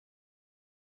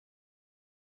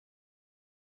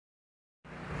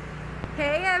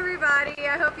everybody,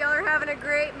 I hope y'all are having a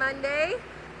great Monday.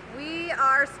 We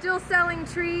are still selling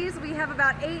trees. We have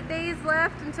about 8 days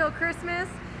left until Christmas,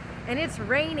 and it's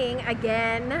raining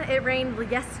again. It rained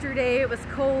yesterday, it was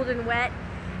cold and wet,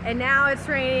 and now it's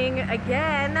raining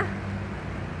again.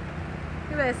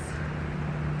 Look at this.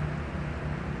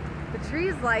 The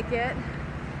trees like it,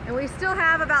 and we still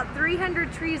have about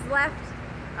 300 trees left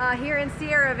here in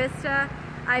Sierra Vista.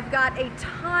 I've got a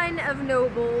ton of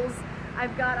nobles.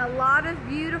 I've got a lot of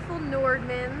beautiful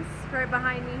Nordmans right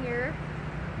behind me here.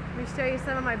 Let me show you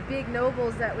some of my big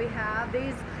nobles that we have.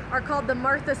 These are called the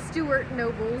Martha Stewart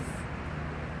nobles.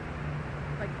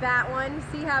 Like that one.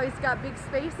 See how he's got big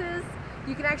spaces?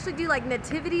 You can actually do like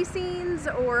nativity scenes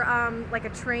or like a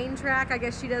train track. I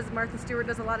guess she does, Martha Stewart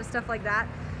does a lot of stuff like that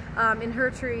in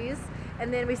her trees.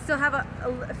 And then we still have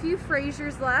a few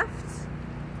Frasers left.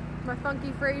 My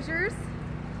funky Frasers.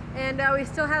 And we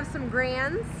still have some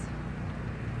Grands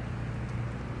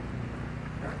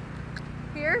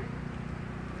here.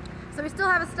 So we still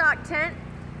have a stock tent.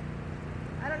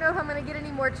 I don't know if I'm going to get any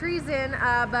more trees in,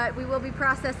 but we will be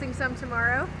processing some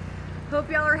tomorrow. Hope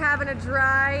y'all are having a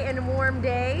dry and warm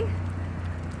day.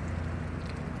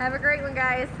 Have a great one,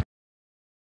 guys.